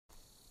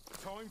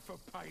Time for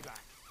payback.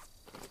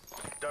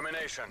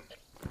 Domination.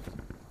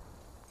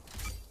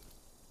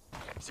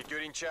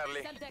 Securing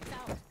Charlie.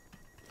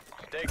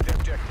 Take the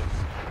objectives.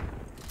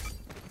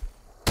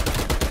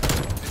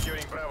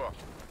 Securing Bravo.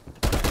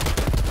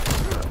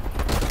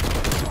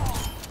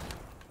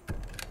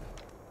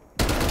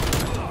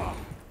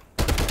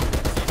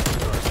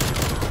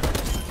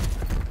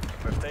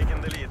 We've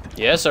taken the lead.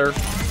 Yes, sir.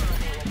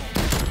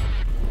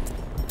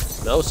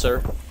 No,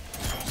 sir.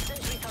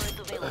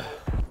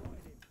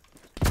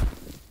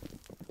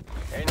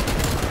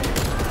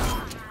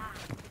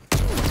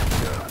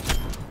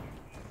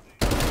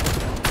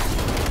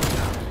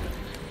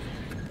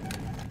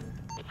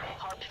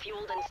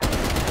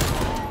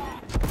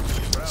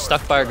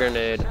 Stuck by a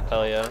grenade.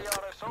 Hell yeah.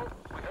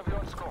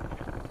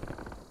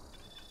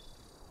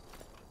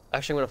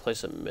 Actually, I'm gonna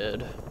place it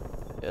mid.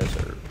 Yes,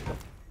 sir.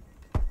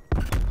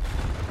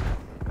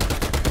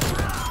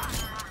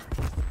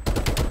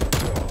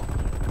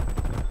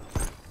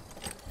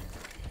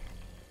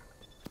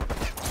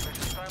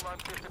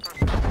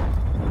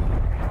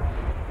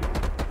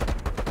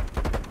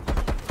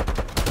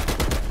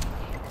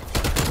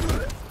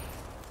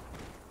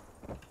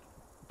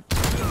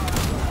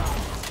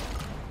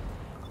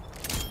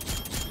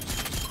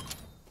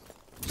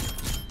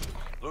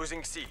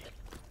 Losing C.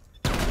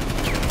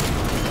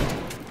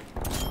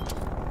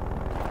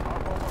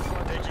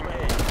 Taking A.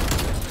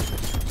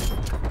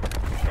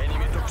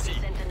 Enemy took C.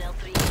 Sentinel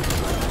 3.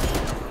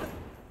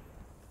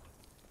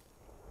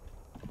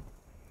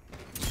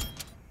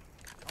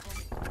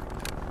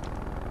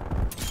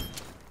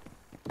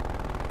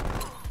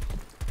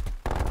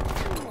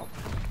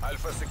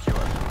 Alpha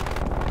secure.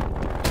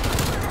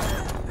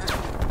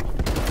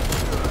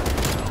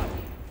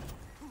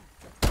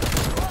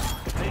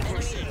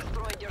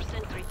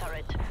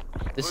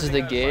 This is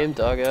the game,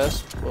 dog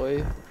ass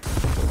boy.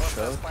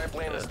 Oh,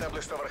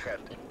 yeah.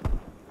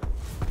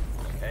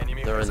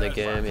 They're in the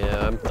game,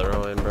 yeah, I'm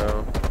throwing,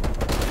 bro.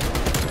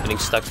 Getting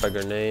stuck by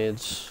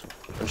grenades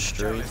on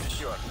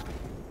streets.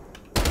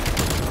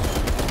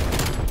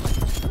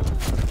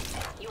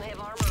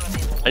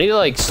 I need to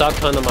like stop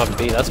killing them off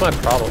B. That's my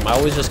problem. I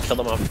always just kill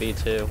them off B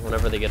too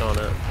whenever they get on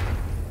it.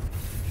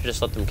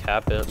 Just let them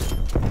cap it.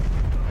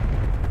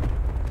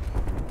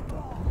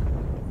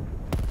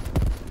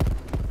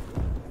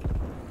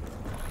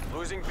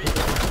 Losing B.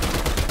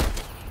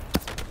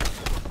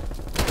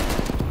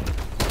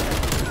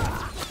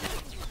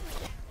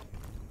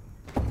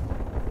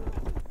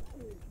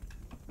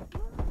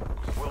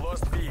 We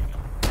lost B.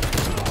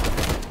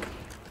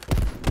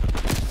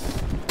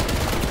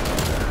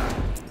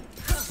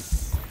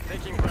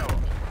 Taking Bravo.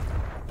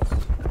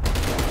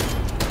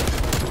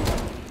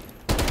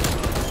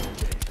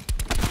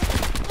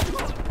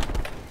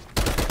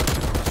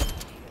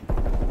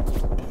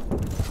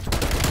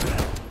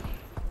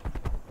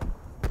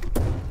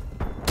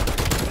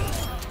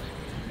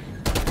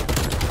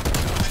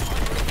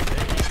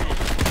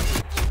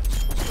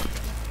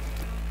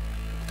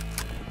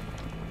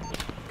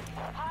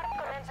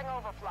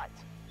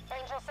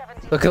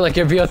 Looking like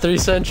your BO3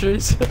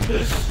 sentries.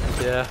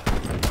 Yeah.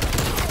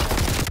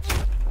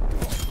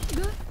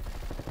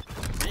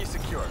 B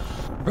secure.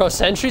 Bro,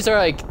 sentries are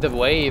like the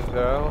wave,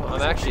 bro.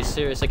 I'm actually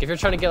serious. Like if you're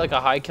trying to get like a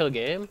high kill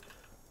game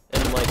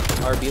in like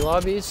RB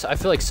lobbies, I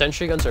feel like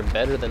sentry guns are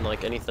better than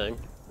like anything.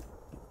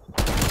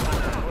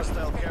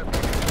 Hostile care.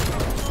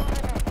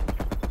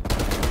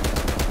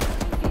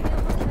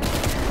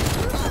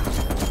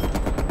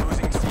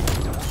 Losing C.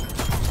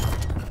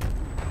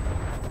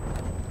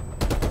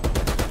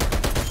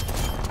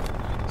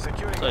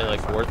 Securing It's not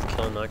like worth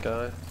killing that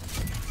guy.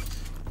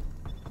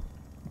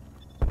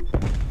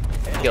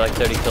 Get like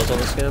 30 kills on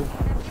this game.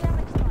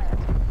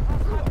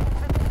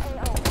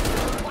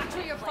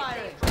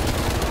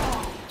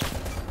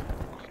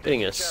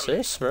 Getting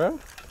assists, bro.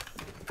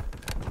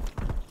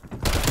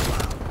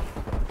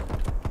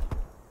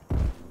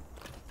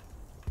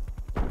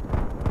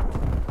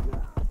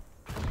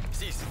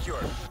 C secure.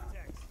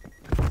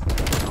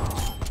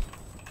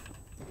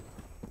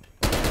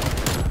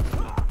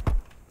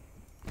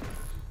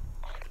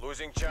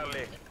 Losing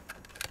Charlie.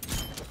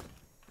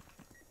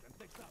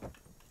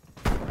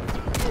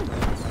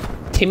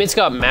 Teammates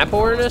got map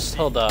awareness?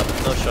 Hold up,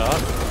 no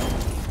shot.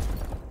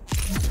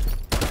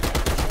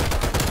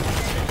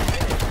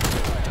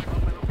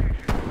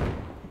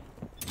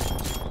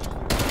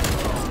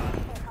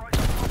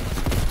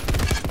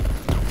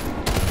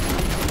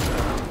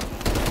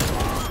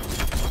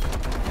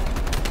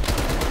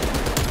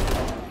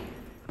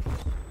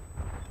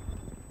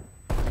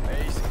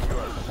 A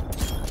secure.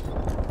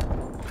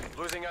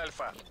 Losing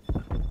Alpha.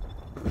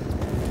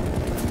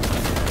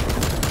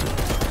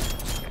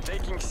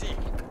 Taking C.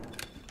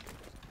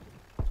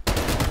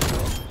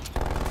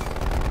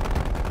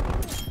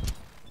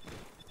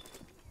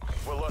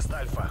 We lost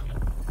Alpha.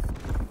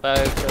 Back,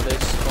 are they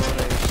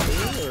spawning C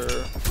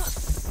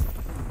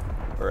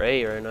or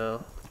A right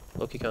now?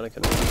 Loki kinda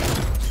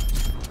confused.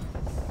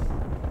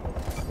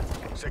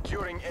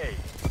 Securing A.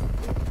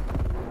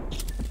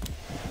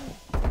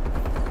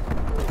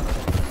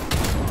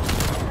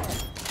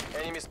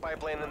 Enemy spy spy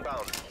plane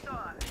inbound.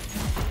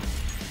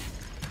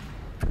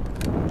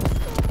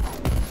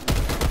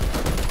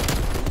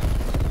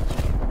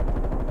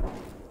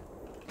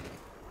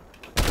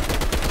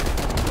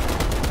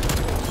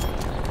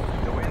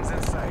 The wind's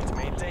in sight.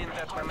 Maintain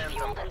that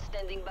momentum. And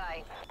standing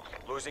by.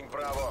 Losing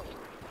Bravo.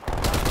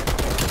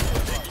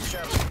 Taking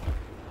Charlie.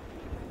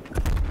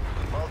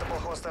 Multiple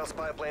hostile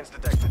spy planes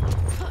detected.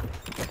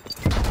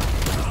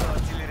 Hostile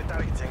artillery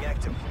targeting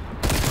active.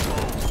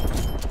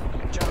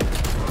 Charlie.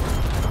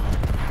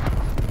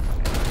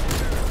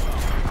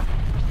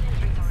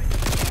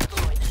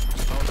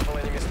 Multiple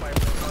enemy spy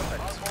plane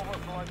contacts.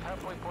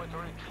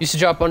 Used to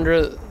drop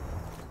under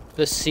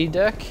the C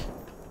deck.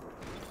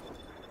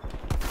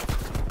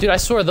 Dude, I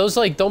swear those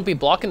like don't be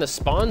blocking the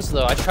spawns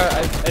though.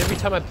 Every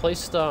time I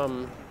placed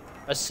a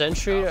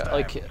sentry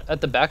like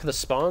at the back of the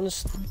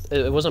spawns,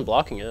 it wasn't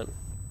blocking it.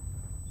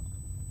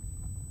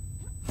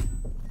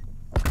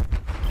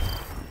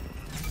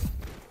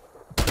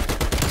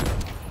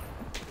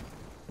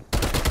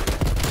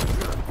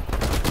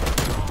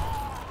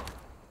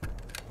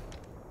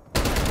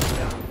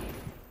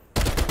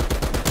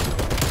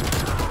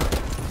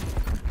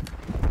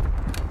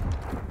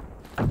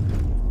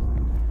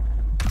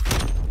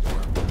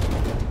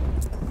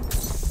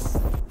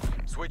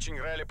 Switching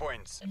rally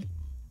points.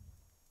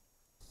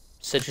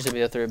 Sentries to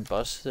be out there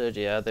busted.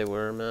 Yeah, they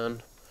were,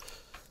 man.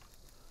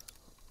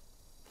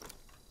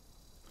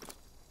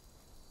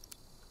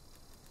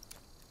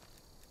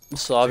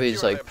 This lobby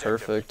is like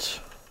perfect.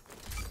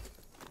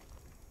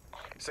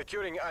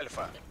 Securing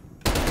Alpha.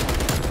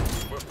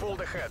 We've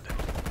pulled ahead.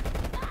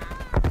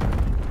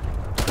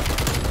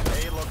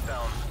 A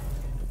lockdown.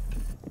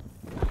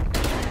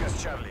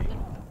 Nuke Charlie.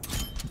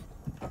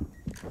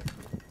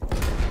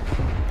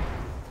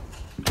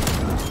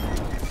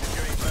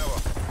 Securing Bravo.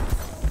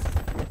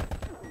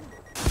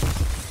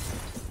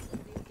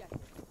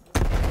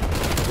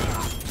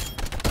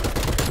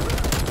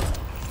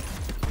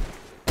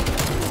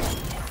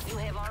 You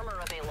have armor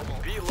available.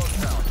 B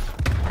lockdown.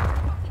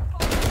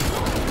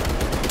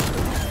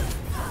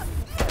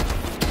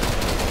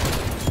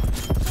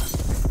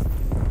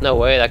 No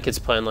way that kid's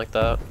playing like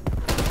that.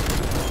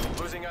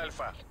 Losing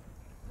Alpha.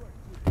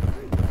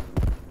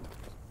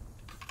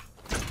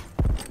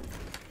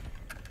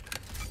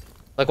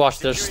 Like, watch,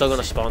 they're still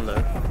gonna spawn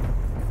there.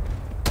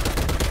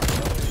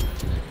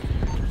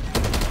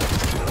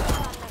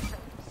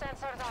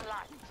 Sensors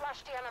online.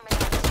 Flush the enemy.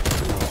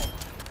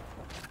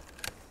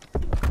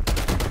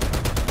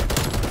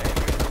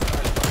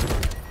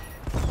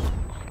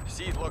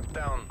 Seed locked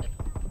down.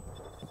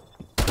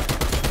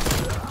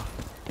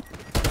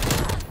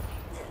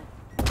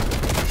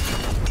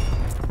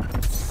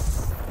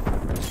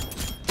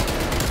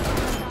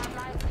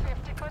 Online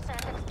 50%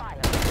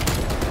 expired.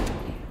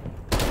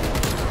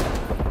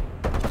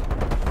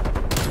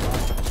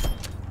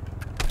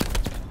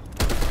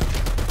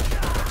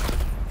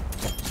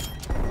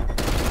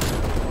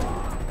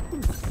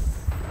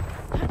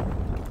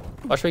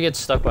 Watch me get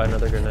stuck by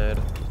another grenade.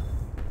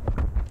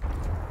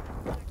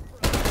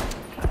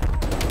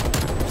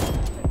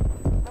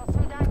 До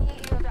свидания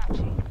и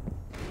удачи.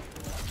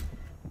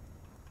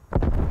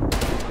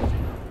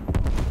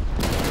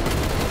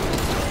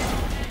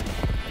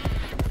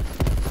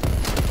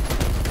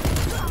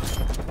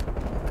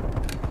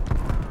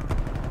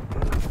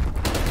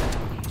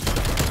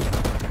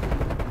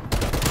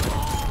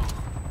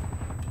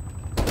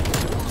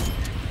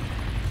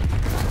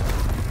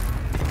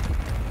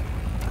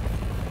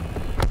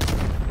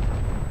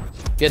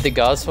 You had the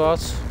god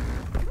spots?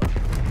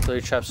 So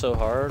you trap so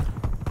hard.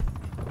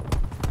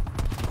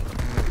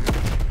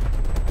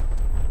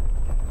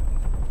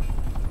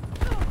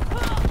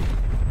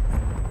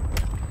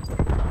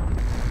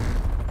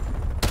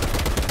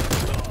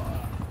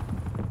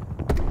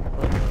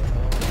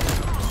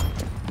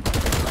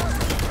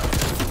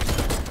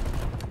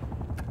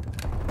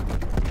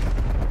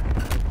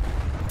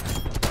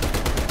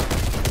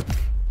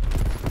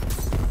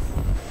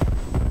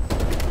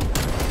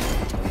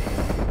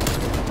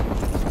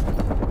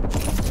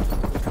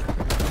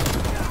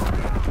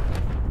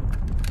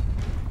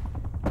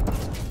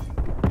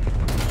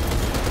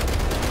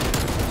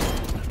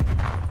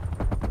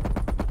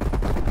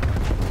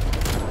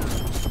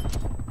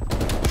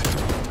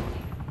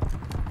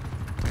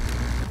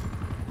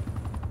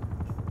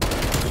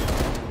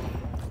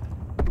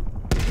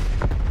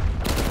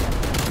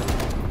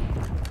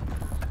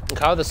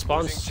 How the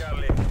spawns?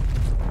 Charlie.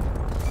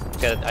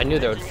 Okay, I knew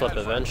they would flip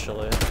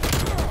eventually.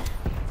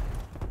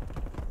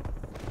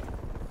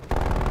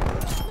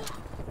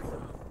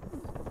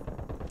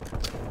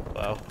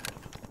 Wow.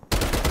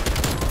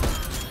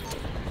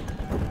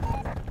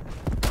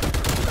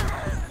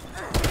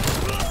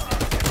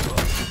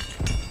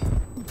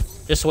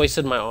 Just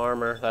wasted my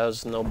armor. That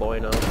was no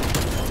bueno.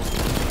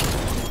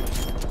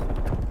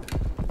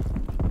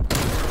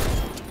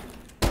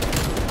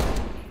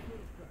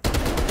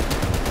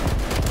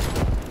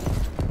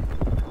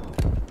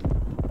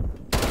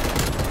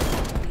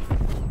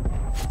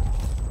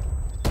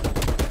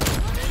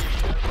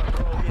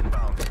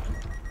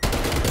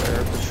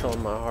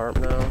 harp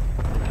now.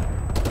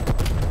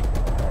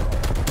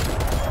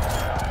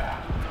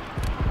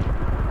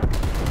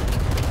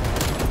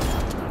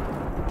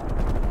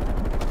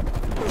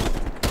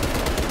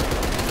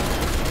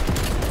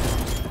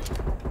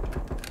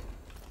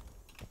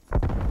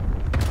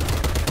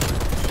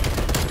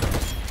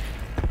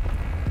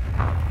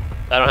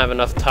 I don't have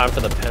enough time for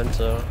the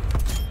penta.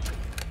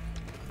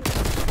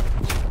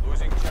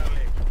 Losing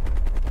Charlie.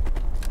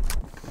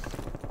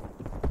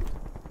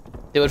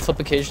 They would flip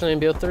occasionally in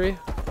BO3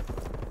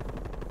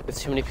 if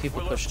too many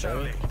people We lost pushed out.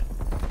 Charlie.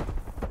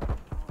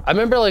 I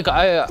remember like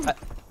I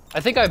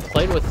think I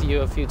played with you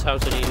a few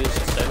times when you used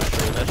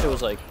Sentry. That shit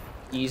was like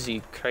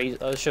easy, crazy.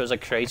 That shit was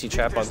like crazy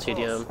trap on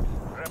TDM.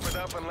 Wrap it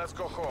up and let's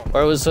go home.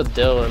 Or it was with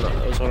Dylan.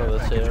 It was one of the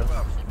two.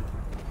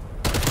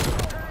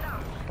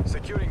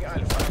 Securing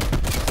Alpha.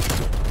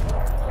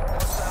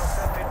 Hostile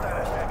sentry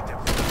turret active.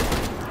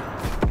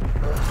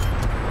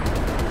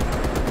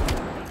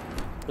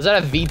 Was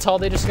that a VTOL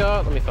they just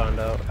got? Let me find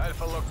out.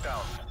 Alpha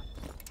lockdown.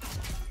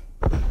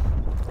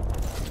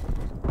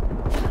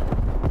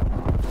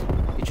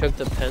 You choked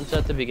the penta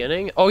at the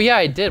beginning? Oh yeah,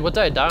 I did. What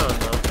did I die on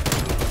though?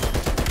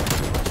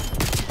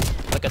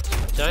 Like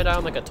did I die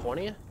on like a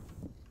 20?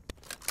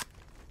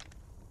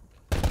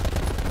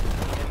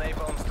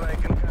 Napalm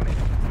strike incoming.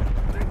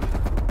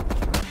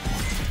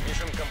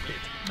 Mission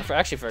complete. I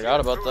actually forgot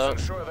about Cruise that.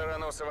 ensure there are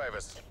no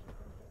survivors.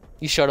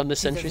 You showed him the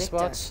To the sentry victor.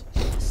 spots?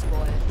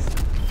 Spoils.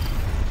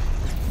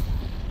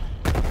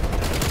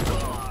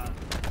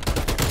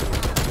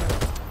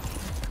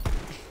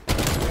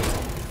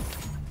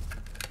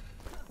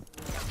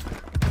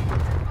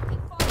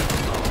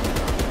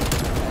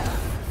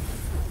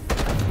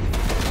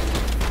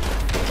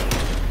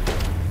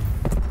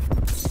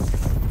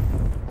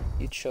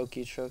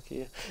 You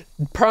choky.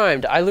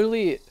 Primed. I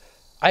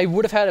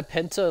would have had a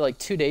penta like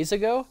 2 days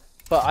ago,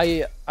 but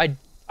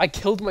I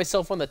killed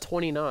myself on the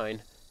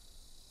 29.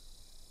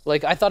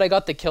 Like I thought I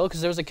got the kill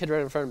because there was a kid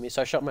right in front of me,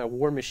 so I shot my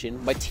war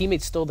machine. My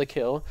teammate stole the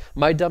kill.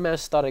 My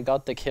dumbass thought I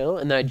got the kill,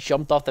 and then I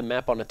jumped off the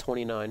map on a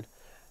 29.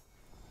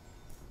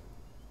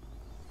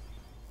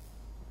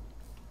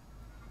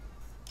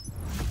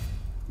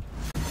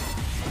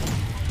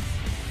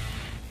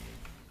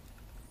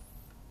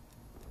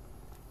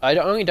 I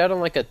only died on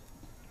like a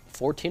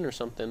 14 or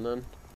something then.